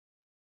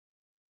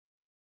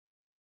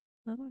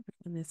Hello,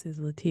 everyone. This is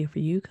Latia for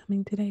you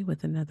coming today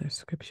with another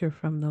scripture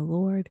from the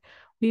Lord.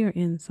 We are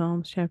in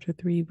Psalms chapter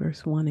 3,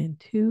 verse 1 and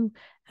 2,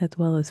 as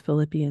well as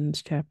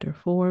Philippians chapter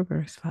 4,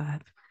 verse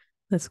 5.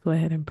 Let's go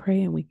ahead and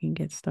pray and we can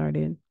get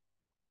started.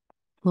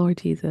 Lord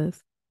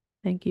Jesus,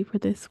 thank you for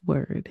this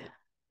word.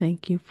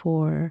 Thank you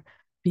for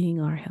being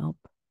our help.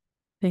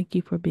 Thank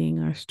you for being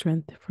our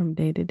strength from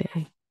day to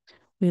day.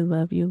 We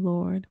love you,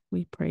 Lord.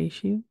 We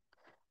praise you.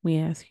 We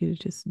ask you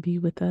to just be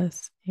with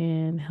us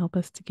and help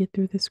us to get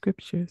through the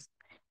scriptures.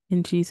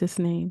 In Jesus'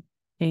 name,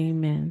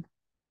 amen.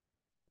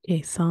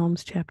 Okay,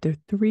 Psalms chapter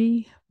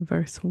 3,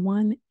 verse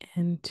 1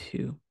 and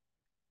 2.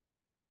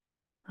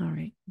 All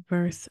right,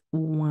 verse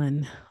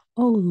 1.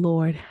 Oh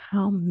Lord,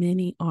 how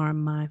many are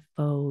my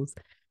foes?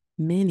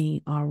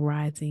 Many are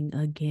rising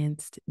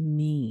against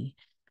me.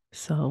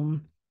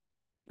 So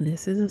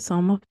this is a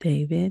Psalm of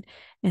David.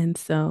 And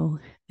so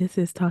this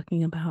is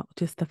talking about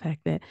just the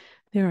fact that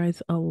there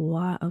is a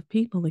lot of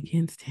people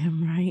against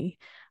him, right?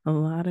 A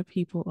lot of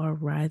people are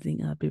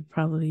rising up. It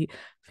probably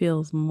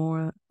feels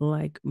more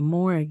like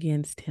more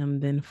against him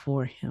than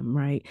for him,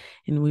 right?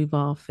 And we've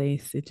all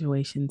faced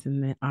situations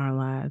in our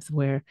lives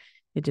where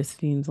it just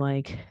seems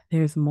like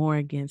there's more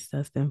against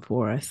us than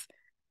for us.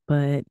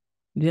 But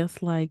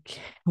just like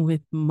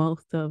with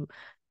most of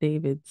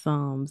David's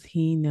Psalms,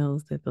 he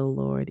knows that the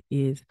Lord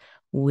is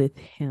with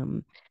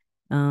him.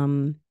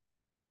 Um,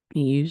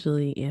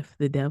 Usually, if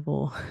the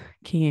devil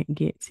can't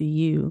get to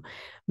you,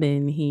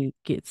 then he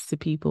gets to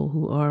people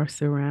who are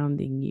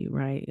surrounding you,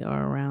 right? Or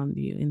around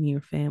you in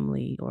your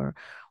family or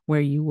where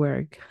you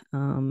work.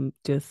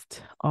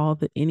 Just all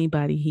the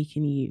anybody he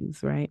can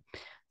use, right?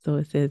 So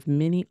it says,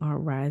 many are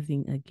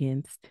rising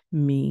against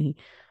me.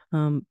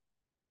 Um,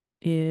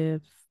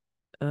 if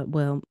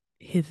well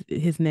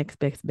his next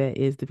best bet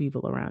is the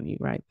people around you,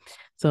 right?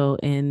 So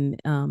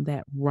and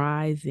that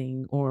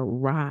rising or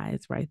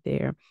rise right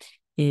there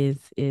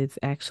is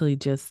actually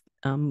just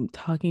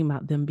talking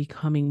about them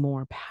becoming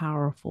more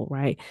powerful,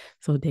 right?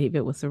 So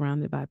David was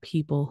surrounded by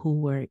people who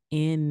were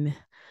in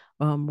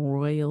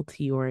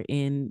royalty or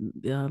in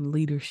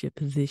leadership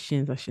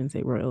positions. I shouldn't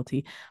say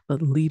royalty,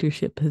 but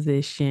leadership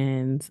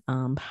positions,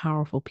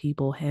 powerful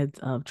people, heads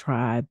of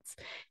tribes,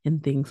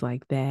 and things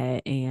like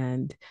that.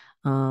 And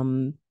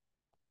um,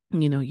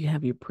 you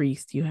have your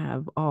priests, you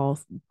have all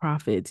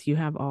prophets, you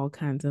have all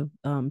kinds of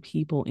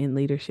people in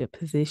leadership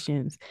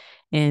positions,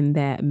 and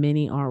that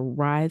many are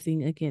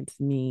rising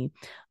against me.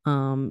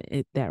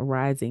 That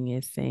rising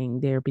is saying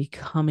they're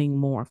becoming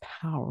more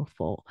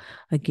powerful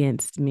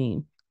against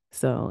me.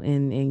 So,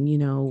 and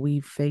we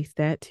face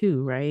that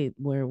too, right?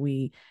 Where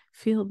we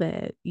feel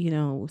that,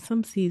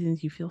 some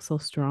seasons you feel so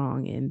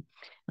strong,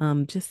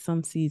 and just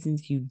some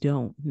seasons you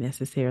don't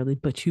necessarily,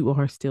 but you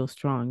are still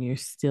strong. You're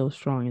still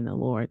strong in the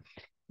Lord,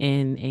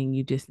 and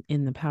you just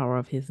in the power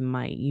of his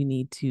might you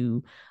need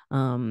to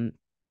um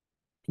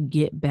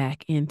get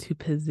back into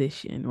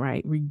position,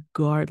 right?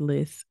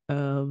 Regardless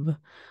of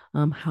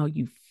how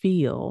you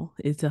feel.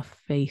 It's a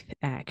faith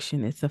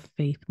action, it's a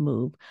faith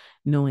move,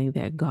 knowing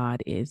that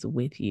God is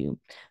with you.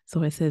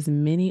 So it says,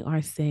 many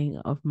are saying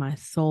of my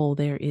soul,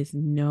 there is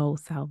no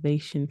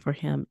salvation for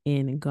him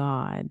in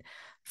God.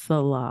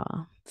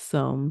 Salah.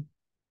 So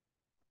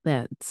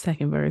that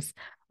second verse,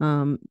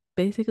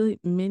 basically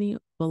many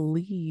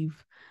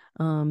believe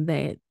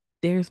that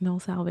there's no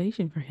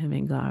salvation for him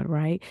in God,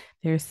 right?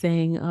 They're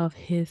saying of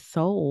his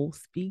soul,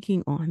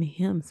 speaking on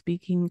him,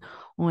 speaking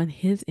on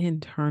his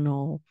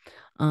internal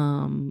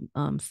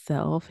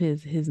self,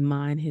 his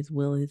mind, his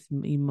will, his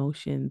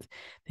emotions.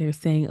 They're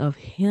saying of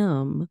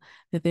him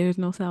that there's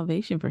no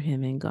salvation for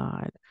him in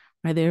God.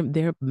 Right?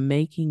 They're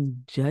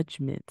making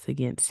judgments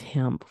against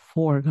him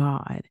for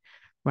God,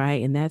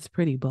 right? And that's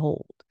pretty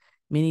bold.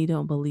 Many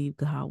don't believe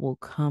God will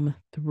come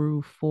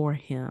through for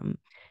him.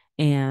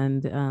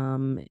 And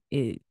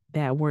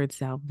that word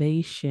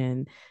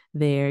salvation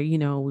there,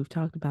 we've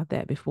talked about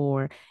that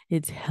before.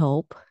 It's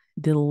help,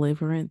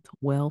 deliverance,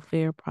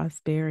 welfare,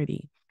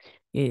 prosperity.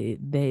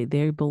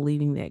 They're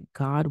believing that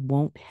God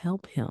won't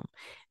help him,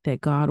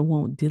 that God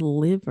won't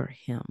deliver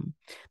him,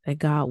 that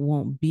God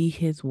won't be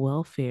his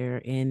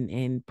welfare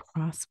and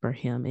prosper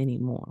him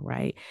anymore,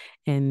 right?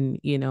 And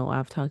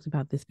I've talked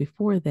about this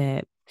before,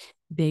 that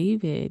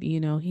David,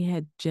 he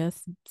had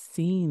just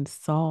seen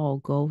Saul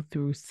go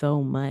through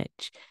so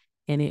much,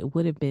 and it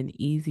would have been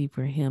easy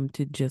for him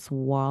to just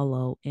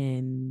wallow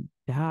and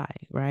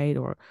die, right?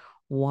 Or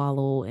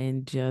wallow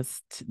and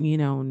just,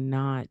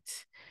 not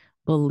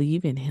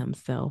believe in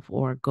himself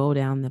or go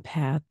down the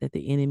path that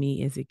the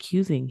enemy is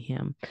accusing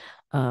him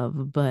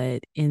of.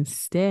 But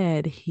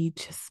instead, he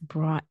just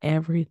brought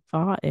every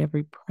thought,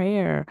 every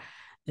prayer,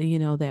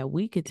 that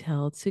we could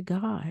tell to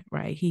God,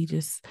 right? He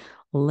just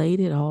laid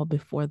it all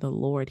before the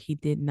Lord. He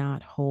did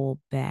not hold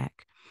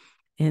back.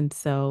 And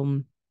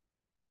so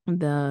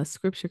the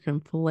scripture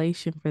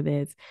compilation for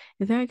this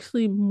is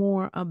actually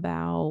more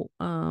about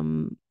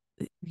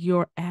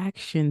your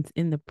actions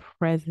in the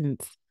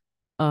presence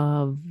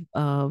of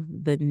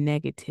the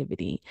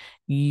negativity,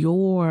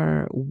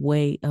 your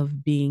way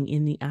of being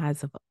in the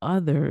eyes of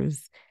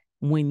others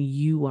when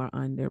you are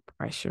under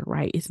pressure,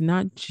 right? It's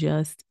not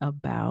just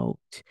about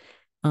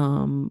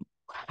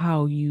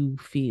how you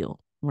feel,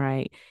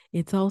 right?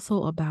 It's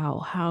also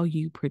about how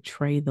you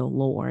portray the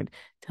Lord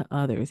to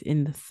others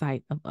in the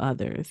sight of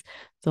others.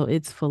 So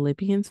it's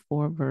Philippians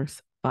 4,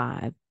 verse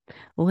 5.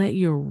 Let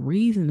your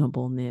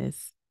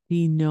reasonableness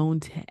be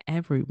known to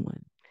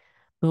everyone.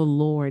 The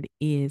Lord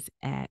is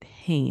at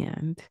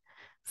hand.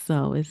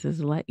 So it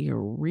says, let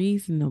your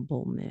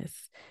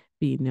reasonableness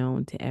be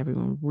known to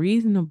everyone.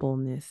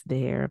 Reasonableness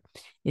there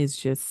is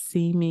just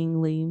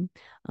seemingly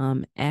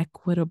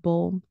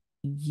equitable,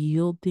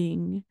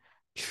 yielding,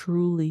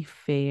 truly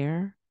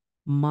fair,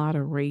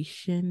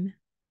 moderation,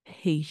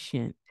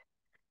 patient.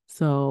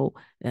 So,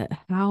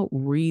 how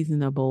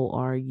reasonable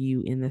are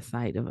you in the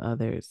sight of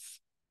others?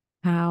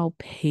 How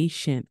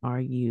patient are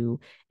you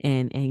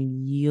and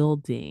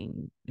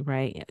yielding,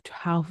 right?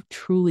 How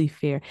truly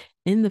fair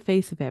in the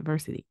face of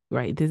adversity,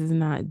 right? This is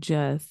not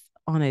just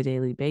on a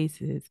daily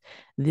basis.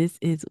 This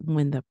is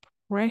when the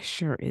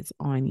pressure is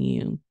on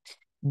you.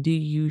 Do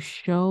you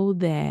show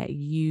that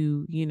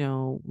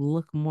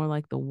look more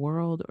like the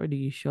world, or do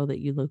you show that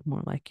you look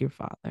more like your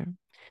father?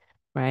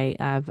 Right?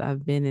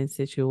 I've been in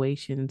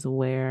situations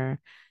where,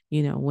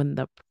 when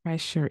the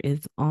pressure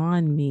is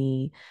on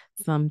me,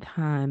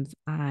 sometimes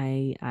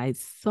I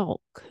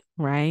sulk,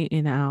 right?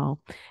 And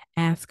I'll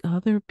ask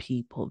other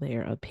people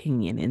their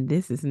opinion, and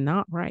this is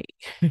not right.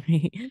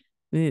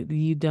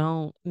 You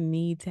don't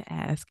need to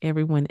ask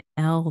everyone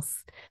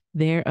else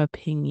their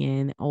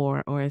opinion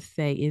or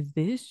say, is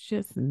this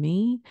just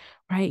me?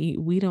 Right?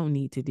 We don't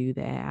need to do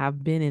that.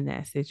 I've been in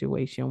that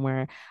situation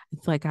where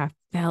it's like I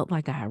felt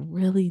like I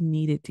really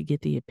needed to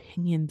get the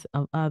opinions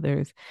of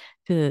others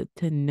to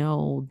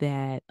know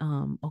that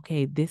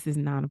okay, this is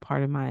not a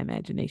part of my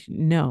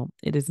imagination. No,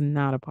 it is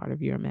not a part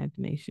of your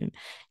imagination.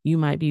 You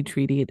might be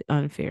treated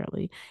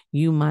unfairly.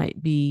 You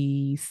might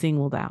be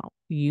singled out.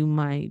 You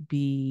might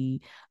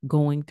be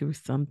going through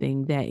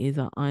something that is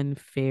an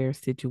unfair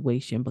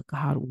situation, but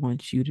God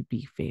wants you to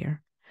be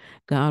fair.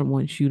 God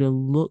wants you to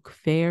look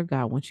fair.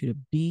 God wants you to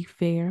be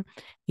fair.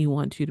 He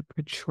wants you to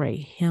portray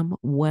Him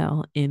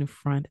well in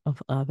front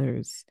of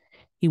others.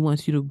 He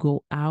wants you to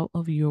go out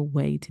of your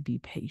way to be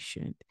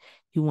patient.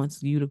 He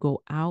wants you to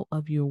go out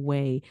of your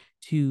way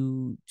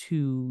to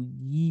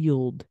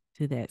yield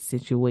to that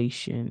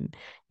situation,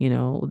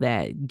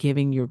 that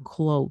giving your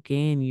cloak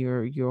and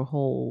your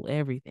whole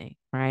everything,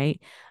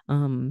 right?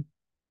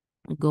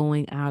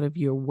 Going out of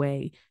your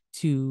way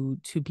to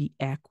be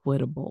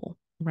equitable,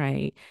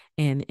 right?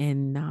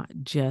 And not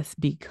just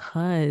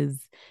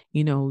because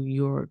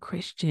you're a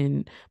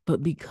Christian,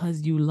 but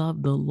because you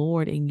love the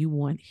Lord and you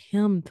want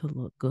Him to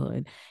look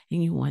good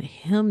and you want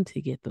Him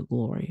to get the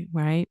glory,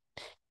 right?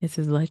 It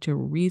says, let your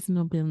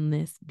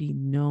reasonableness be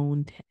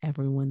known to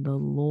everyone. The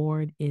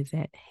Lord is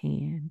at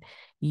hand.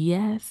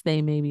 Yes,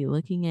 they may be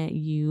looking at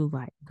you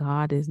like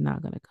God is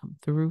not going to come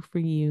through for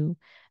you,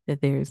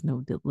 that there is no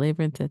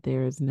deliverance, that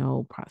there is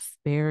no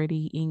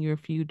prosperity in your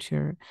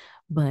future,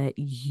 but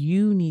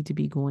you need to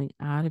be going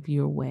out of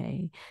your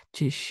way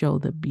to show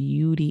the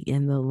beauty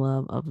and the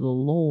love of the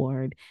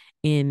Lord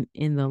in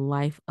the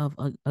life of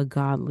a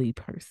godly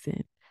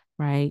person,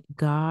 right?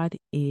 God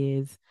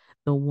is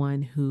the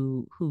one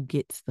who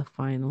gets the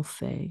final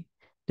say.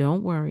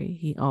 Don't worry,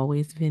 He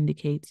always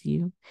vindicates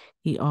you.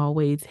 He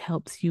always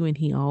helps you, and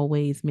He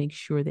always makes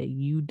sure that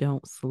you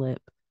don't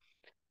slip.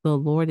 The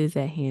Lord is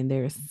at hand.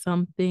 There is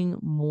something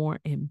more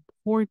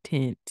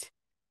important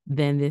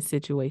than this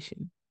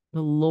situation.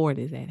 The Lord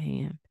is at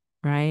hand,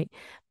 right?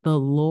 The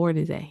Lord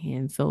is at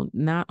hand. So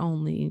not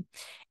only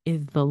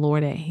is the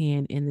Lord at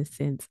hand in the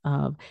sense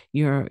of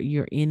your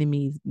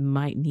enemies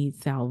might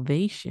need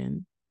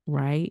salvation,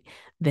 right?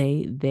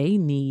 They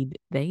need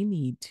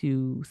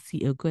to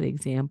see a good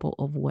example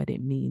of what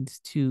it means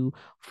to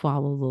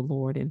follow the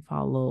Lord and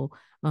follow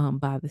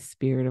by the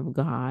Spirit of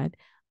God.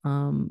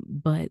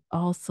 But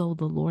also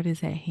the Lord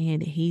is at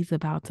hand. He's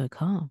about to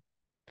come,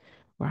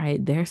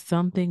 right? There's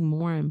something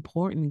more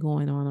important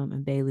going on a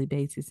daily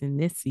basis in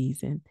this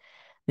season.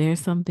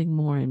 There's something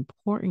more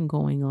important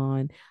going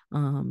on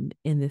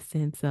in the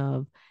sense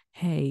of,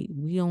 hey,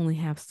 we only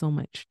have so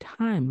much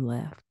time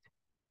left.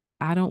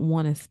 I don't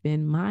want to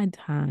spend my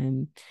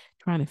time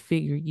trying to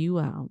figure you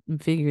out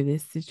and figure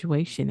this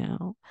situation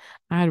out.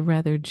 I'd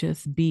rather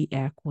just be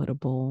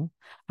equitable.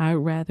 I'd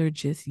rather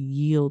just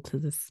yield to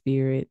the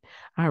Spirit.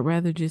 I'd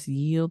rather just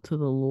yield to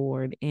the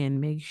Lord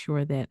and make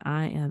sure that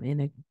I am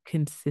in a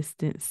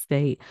consistent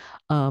state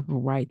of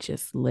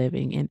righteous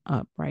living and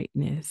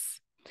uprightness.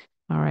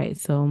 All right.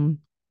 So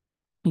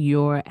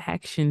your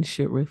actions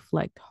should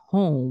reflect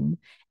home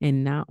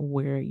and not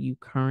where you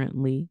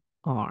currently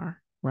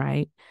are,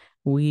 right?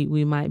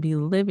 We might be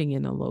living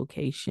in a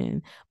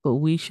location, but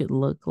we should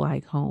look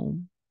like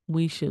home.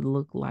 We should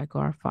look like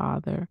our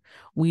Father.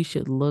 We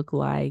should look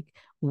like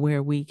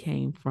where we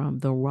came from,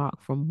 the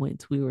rock from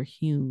whence we were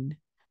hewn,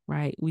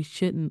 right? We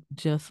shouldn't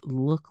just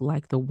look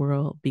like the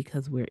world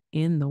because we're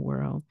in the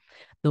world.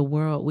 The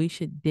world, we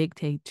should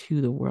dictate to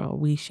the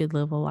world. We should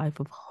live a life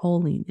of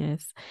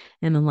holiness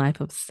and a life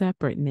of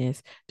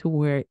separateness to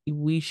where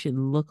we should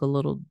look a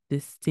little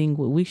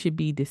distinguished. We should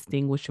be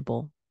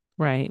distinguishable,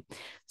 right?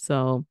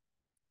 So,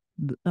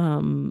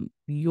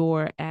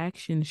 your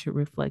actions should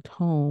reflect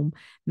home,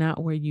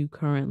 not where you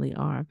currently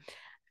are.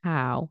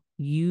 How?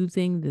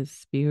 Using the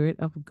Spirit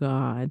of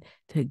God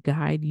to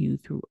guide you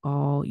through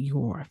all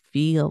your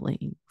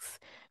feelings.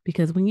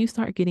 Because when you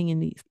start getting in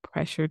these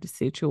pressured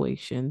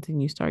situations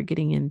and you start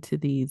getting into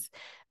these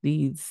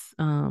these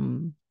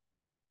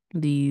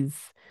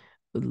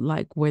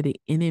like where the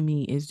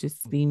enemy is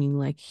just seeming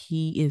like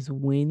he is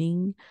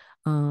winning,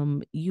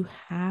 you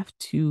have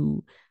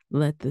to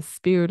let the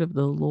Spirit of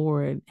the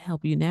Lord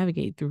help you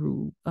navigate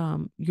through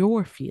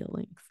your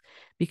feelings,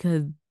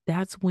 because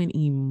that's when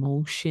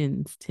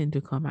emotions tend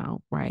to come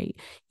out, right?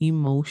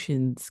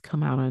 Emotions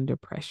come out under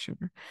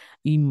pressure.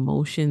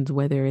 Emotions,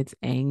 whether it's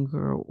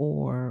anger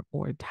or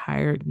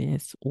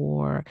tiredness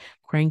or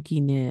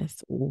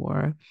crankiness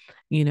or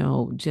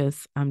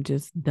just I'm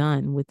just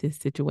done with this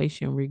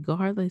situation,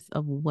 regardless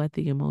of what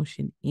the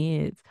emotion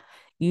is.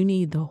 You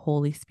need the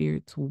Holy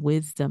Spirit's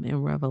wisdom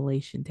and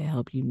revelation to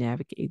help you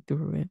navigate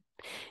through it.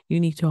 You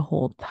need to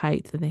hold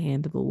tight to the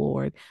hand of the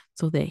Lord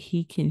so that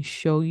he can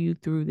show you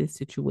through this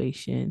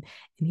situation,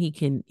 and he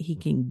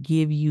can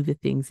give you the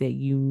things that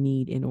you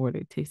need in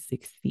order to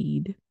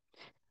succeed.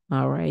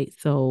 All right.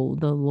 So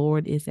the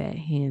Lord is at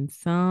hand.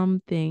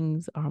 Some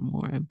things are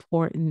more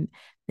important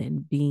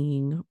than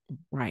being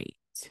right.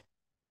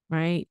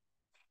 Right?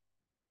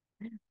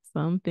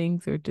 Some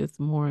things are just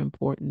more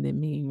important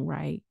than being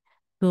right.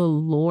 The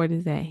Lord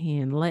is at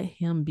hand. Let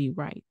him be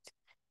right.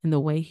 And the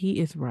way he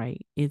is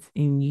right is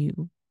in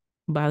you,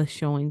 by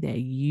showing that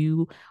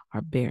you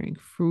are bearing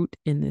fruit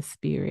in the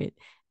spirit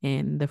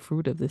and the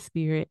fruit of the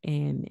spirit,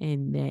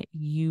 and that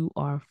you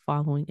are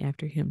following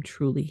after him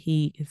truly.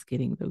 He is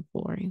getting the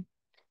glory.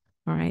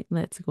 All right,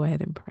 let's go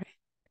ahead and pray.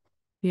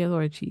 Dear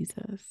Lord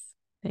Jesus,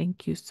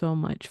 thank you so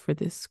much for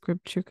this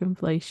scripture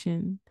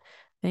conflation.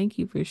 Thank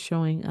you for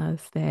showing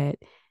us that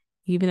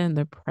even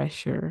under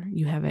pressure,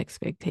 you have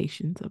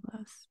expectations of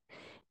us.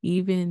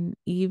 Even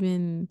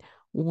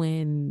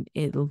when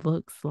it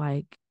looks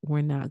like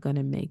we're not going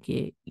to make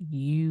it,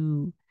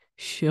 you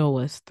show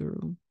us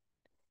through.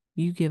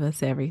 You give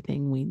us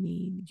everything we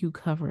need. You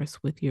cover us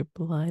with your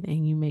blood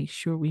and you make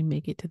sure we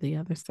make it to the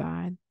other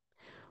side.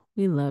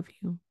 We love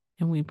you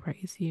and we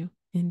praise you.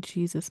 In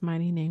Jesus'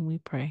 mighty name we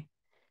pray.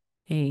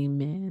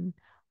 Amen.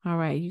 All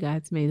right, you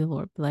guys, may the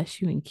Lord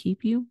bless you and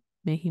keep you.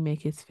 May he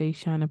make his face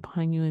shine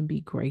upon you and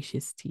be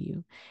gracious to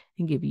you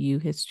and give you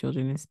his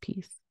children his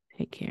peace.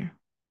 Take care.